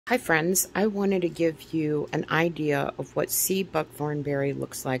Hi friends, I wanted to give you an idea of what sea buckthorn berry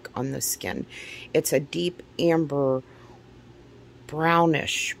looks like on the skin. It's a deep amber,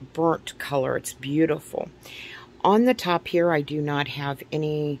 brownish, burnt color. It's beautiful. On the top here, I do not have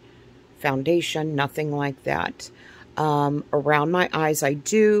any foundation, nothing like that. Around my eyes I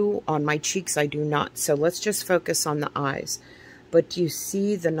do, on my cheeks I do not. So let's just focus on the eyes. But do you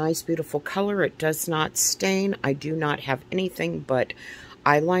see the nice beautiful color? It does not stain. I do not have anything but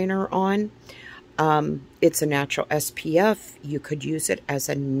eyeliner on. It's a natural SPF. You could use it as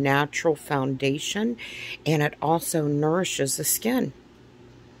a natural foundation, and it also nourishes the skin.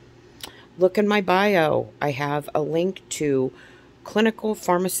 Look in my bio. I have a link to clinical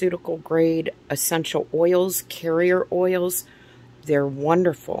pharmaceutical grade essential oils, carrier oils. They're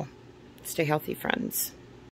wonderful. Stay healthy, friends.